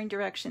scoring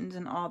directions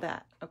and all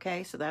that,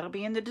 okay? So that'll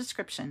be in the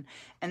description,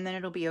 and then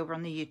it'll be over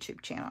on the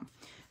YouTube channel.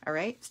 All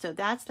right, so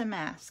that's the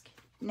mask.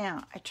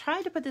 Now, I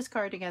tried to put this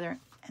card together,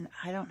 and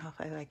I don't know if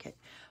I like it,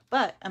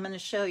 but I'm going to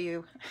show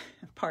you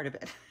part of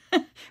it,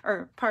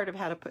 or part of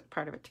how to put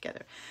part of it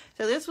together.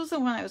 So this was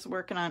the one I was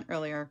working on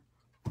earlier,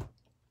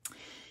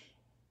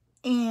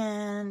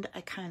 and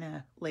I kind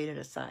of laid it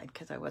aside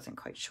because I wasn't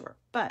quite sure.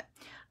 But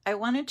I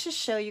wanted to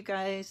show you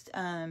guys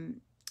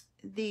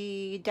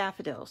the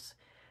daffodils.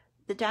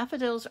 The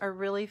daffodils are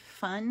really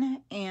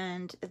fun,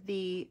 and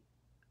these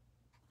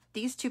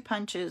two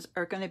punches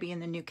are going to be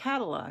in the new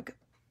catalog.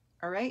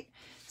 All right,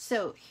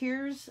 so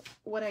here's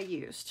what I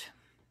used.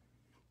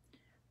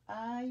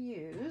 I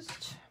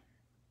used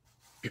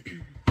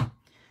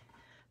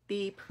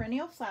the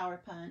perennial flower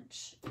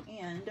punch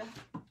and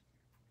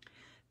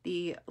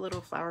the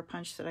little flower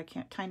punch that I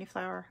can't, tiny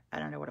flower, I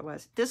don't know what it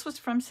was. This was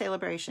from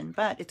Celebration,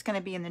 but it's going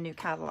to be in the new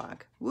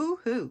catalog.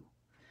 Woohoo!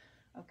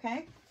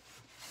 Okay,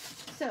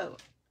 so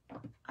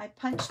I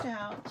punched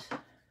out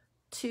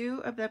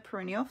 2 of the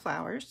perennial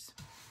flowers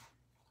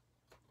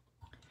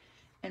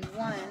and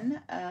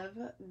 1 of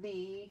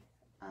the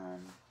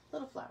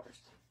little flowers.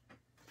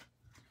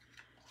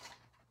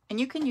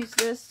 And you can use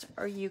this,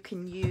 or you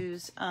can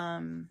use,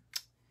 oh,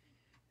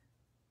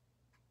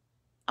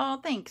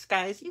 thanks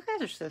guys. You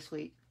guys are so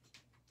sweet.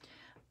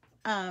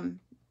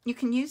 You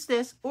can use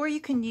this, or you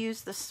can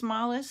use the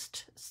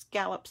smallest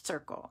scallop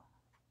circle.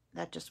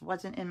 That just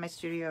wasn't in my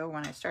studio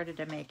when I started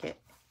to make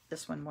it.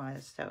 This one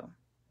was, so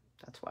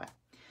that's why.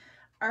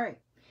 All right,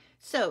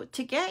 so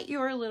to get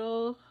your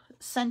little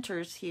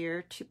centers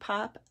here to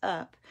pop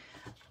up,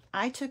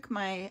 I took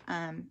my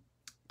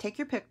take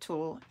your pick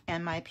tool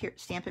and my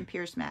Stampin'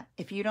 Pierce mat.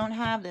 If you don't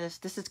have this,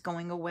 this is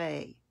going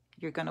away.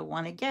 You're going to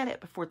want to get it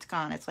before it's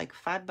gone. It's like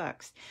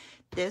 $5.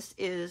 This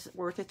is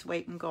worth its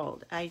weight in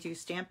gold. I do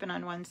stamping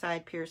on one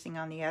side, piercing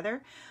on the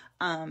other.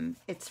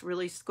 It's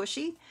really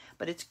squishy,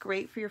 but it's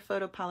great for your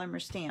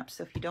photopolymer stamps.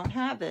 So if you don't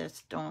have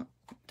this, don't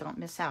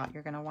miss out.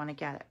 You're going to want to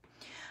get it.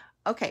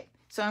 Okay,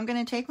 so I'm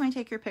going to take my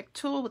take your pick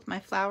tool with my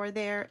flower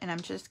there, and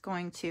I'm just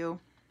going to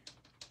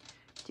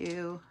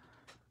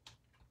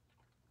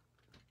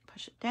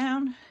push it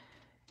down,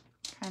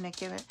 kind of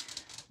give it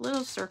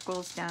little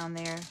circles down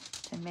there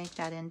to make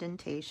that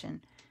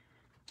indentation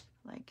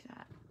like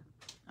that.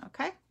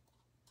 Okay,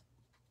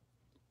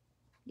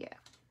 yeah,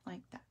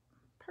 like that.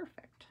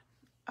 Perfect.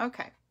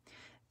 Okay,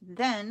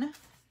 then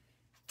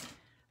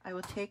I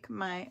will take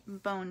my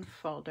bone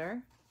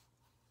folder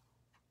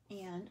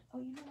and, oh,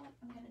 you know what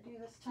I'm going to do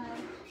this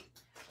time?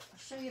 I'll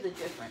show you the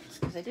difference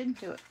because I didn't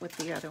do it with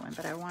the other one,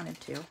 but I wanted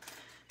to.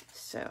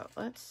 So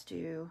let's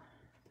do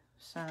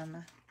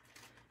some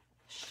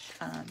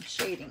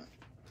shading.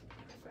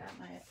 Grab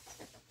my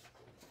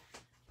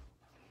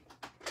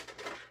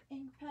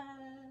ink pad.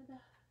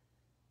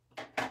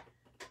 Here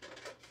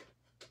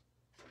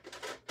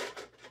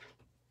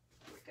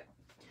we go.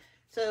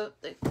 So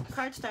the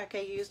cardstock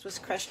I used was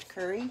crushed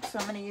curry, so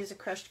I'm going to use a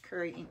crushed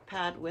curry ink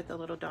pad with a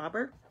little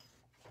dauber.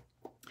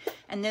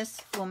 And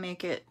this will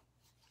make it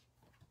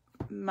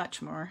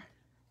much more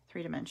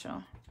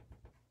three-dimensional.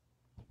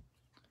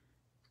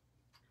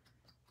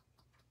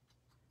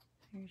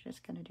 You're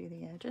just going to do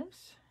the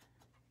edges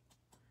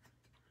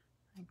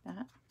like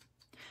that.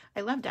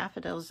 I love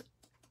daffodils,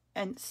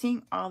 and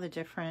seeing all the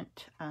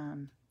different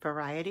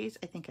varieties,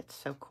 I think it's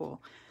so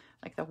cool.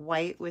 Like the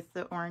white with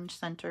the orange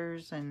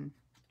centers, and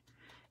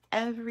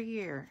every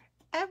year,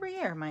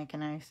 Mike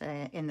and I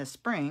say in the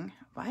spring,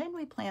 why didn't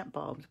we plant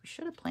bulbs? We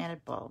should have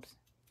planted bulbs.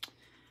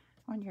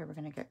 One year we're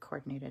going to get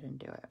coordinated and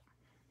do it.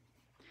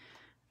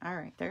 All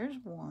right, there's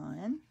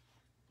one.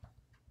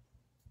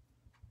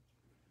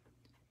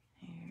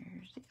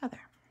 Here's the other.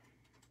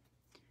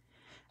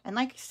 And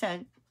like I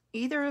said,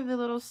 either of the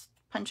little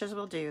punches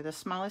will do. The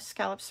smallest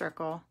scallop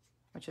circle,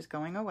 which is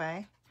going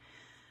away,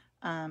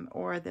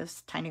 or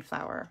this tiny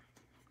flower,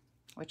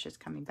 which is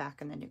coming back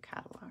in the new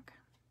catalog.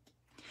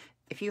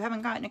 If you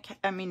haven't gotten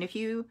if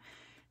you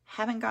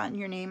haven't gotten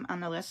your name on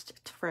the list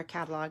for a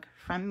catalog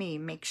from me,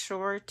 make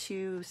sure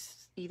to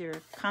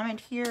either comment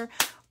here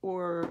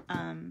or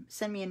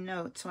send me a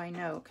note so I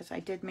know, because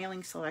I did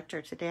mailing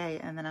selector today,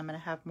 and then I'm going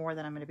to have more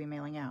that I'm going to be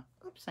mailing out.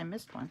 Oops, I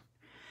missed one.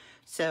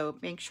 So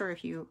make sure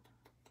if you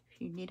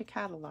need a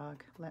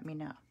catalog, let me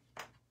know.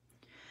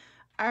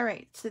 All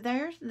right, so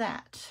there's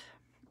that.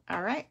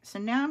 All right, so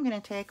now I'm going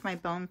to take my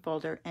bone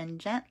folder and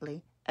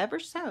gently, ever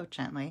so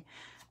gently,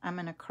 I'm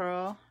going to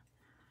curl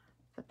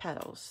the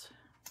petals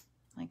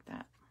like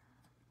that.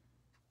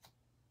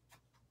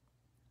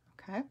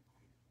 Okay.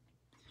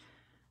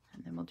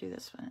 And then we'll do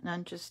this one. And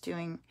I'm just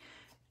doing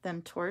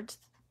them towards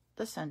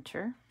the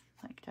center,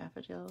 like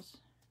daffodils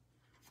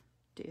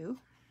do,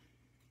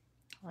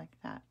 like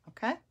that.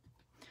 Okay.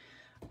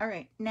 All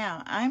right.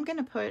 Now I'm going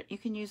to put, you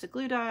can use a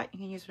glue dot, you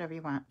can use whatever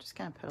you want. Just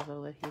going to put a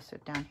little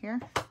adhesive down here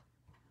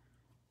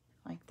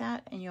like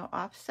that, and you'll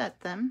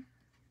offset them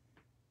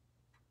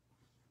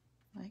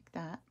like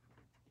that.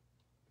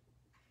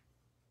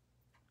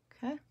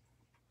 Okay.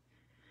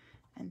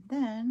 And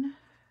then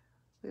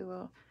we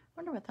will,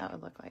 wonder what that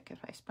would look like if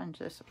I sponge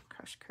this with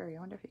crushed curry. I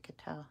wonder if you could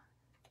tell.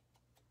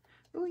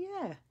 Oh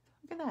yeah,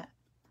 look at that.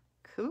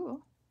 Cool.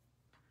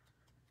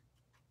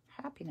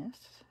 Happiness.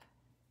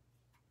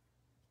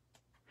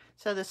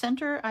 So the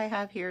center I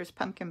have here is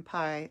pumpkin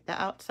pie.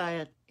 The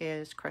outside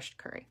is crushed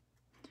curry.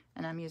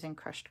 And I'm using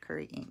crushed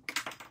curry ink.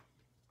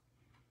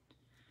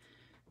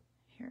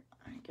 Here,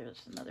 let me give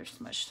this another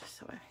smush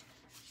so I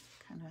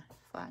kind of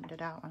flattened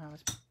it out when I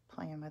was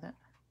playing with it.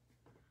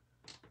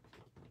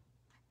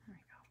 There we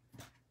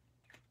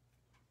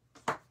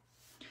go.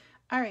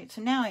 All right,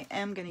 so now I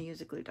am going to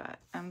use a glue dot.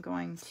 I'm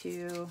going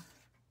to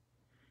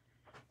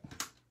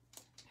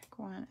pick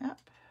one up,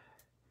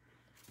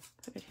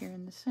 put it here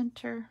in the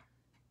center.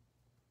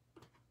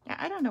 Yeah,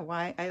 I don't know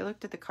why. I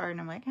looked at the card and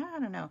I'm like, I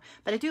don't know.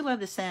 But I do love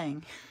the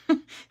saying.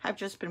 I've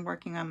just been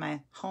working on my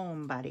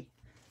home, buddy.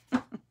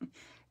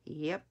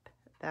 Yep,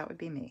 that would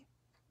be me.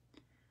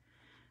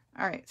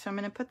 All right, so I'm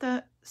going to put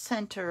the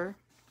center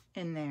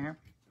in there.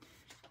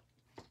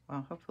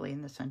 Well, hopefully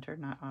in the center,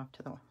 not off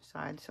to the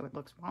side so it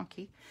looks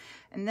wonky.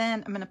 And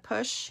then I'm going to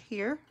push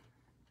here.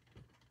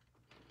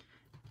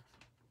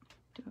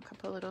 Do a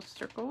couple little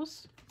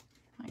circles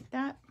like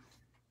that.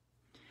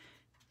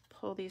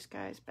 Pull these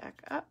guys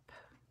back up.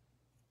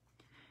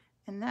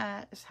 And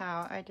that is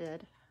how I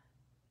did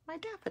my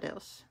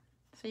daffodils.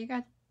 So you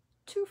got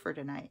two for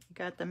tonight. You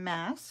got the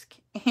mask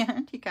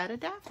and you got a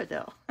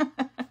daffodil.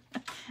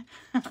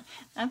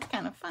 That's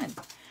kind of fun.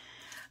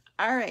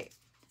 All right,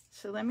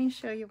 so let me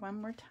show you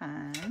one more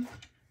time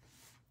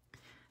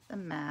the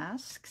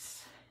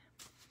masks.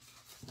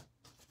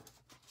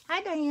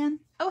 Hi, Diane.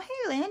 Oh,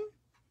 hey,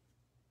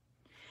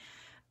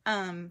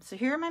 Lynn. So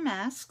here are my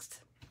masks.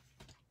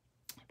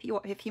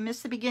 If you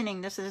missed the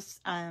beginning, this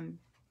is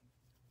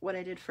what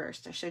I did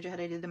first. I showed you how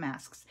to do the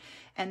masks,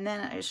 and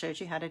then I showed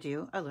you how to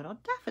do a little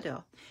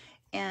daffodil.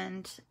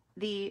 And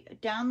the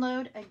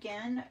download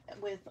again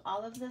with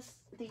all of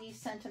these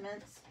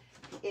sentiments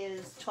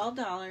is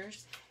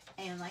 $12.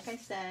 And like I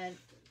said,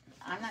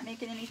 I'm not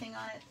making anything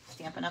on it.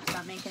 Stampin' Up's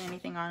not making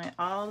anything on it.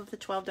 All of the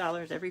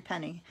 $12, every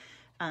penny,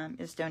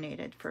 is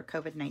donated for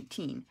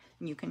COVID-19.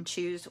 And you can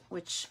choose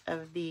which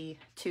of the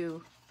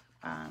two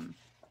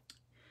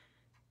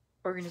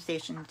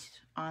organizations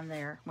on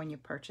there when you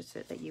purchase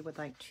it that you would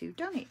like to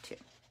donate to.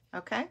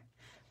 Okay?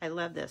 I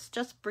love this.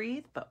 Just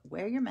breathe, but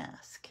wear your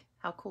mask.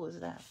 How cool is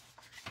that?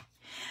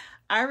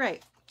 All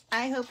right.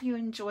 I hope you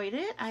enjoyed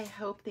it. I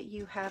hope that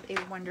you have a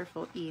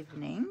wonderful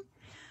evening.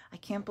 I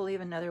can't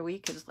believe another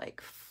week has like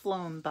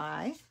flown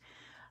by.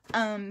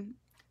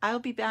 I'll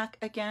be back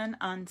again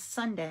on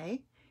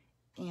Sunday,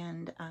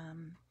 and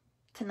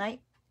tonight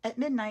at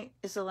midnight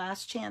is the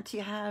last chance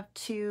you have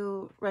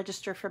to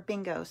register for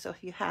bingo. So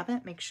if you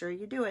haven't, make sure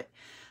you do it,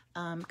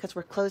 because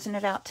we're closing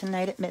it out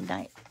tonight at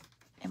midnight,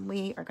 and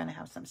we are going to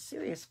have some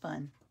serious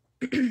fun.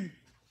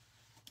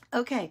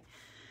 Okay.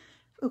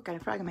 Ooh, got a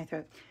frog in my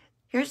throat.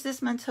 Here's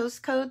this month's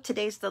host code.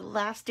 Today's the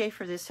last day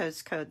for this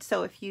host code.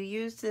 So if you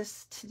use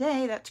this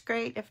today, that's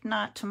great. If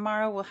not,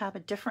 tomorrow we'll have a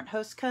different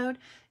host code.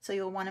 So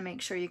you'll want to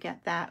make sure you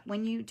get that.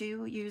 When you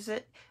do use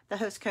it, the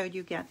host code,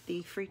 you get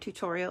the free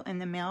tutorial in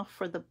the mail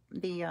for the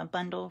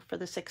bundle for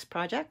the 6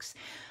 projects.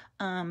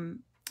 My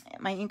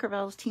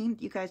Inkerbells team,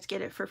 you guys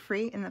get it for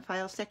free in the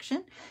file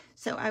section.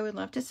 So I would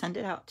love to send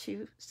it out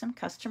to some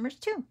customers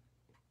too.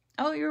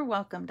 Oh, you're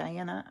welcome,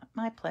 Diana.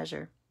 My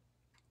pleasure.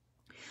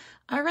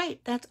 All right,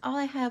 that's all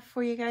I have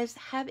for you guys.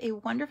 Have a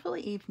wonderful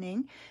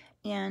evening,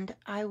 and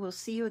I will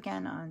see you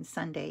again on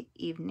Sunday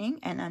evening.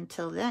 And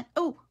until then,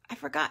 oh, I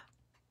forgot.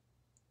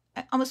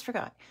 I almost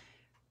forgot.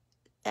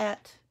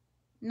 At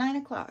 9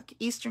 o'clock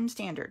Eastern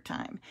Standard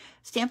Time,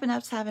 Stampin'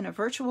 Up's having a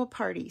virtual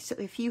party. So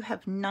if you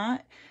have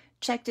not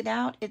checked it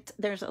out,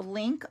 there's a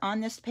link on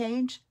this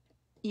page.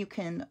 You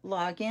can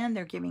log in.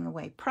 They're giving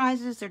away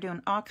prizes. They're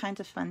doing all kinds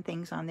of fun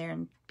things on there,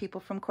 and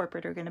people from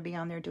corporate are going to be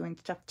on there doing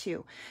stuff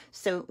too.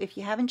 So if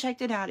you haven't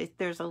checked it out,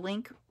 there's a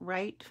link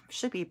right,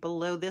 should be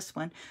below this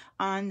one,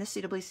 on the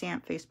Suitably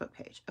Stamp Facebook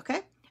page.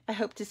 Okay? I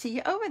hope to see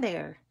you over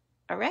there.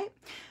 All right?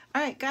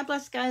 All right. God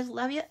bless, guys.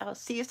 Love you. I'll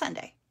see you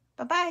Sunday.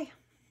 Bye-bye.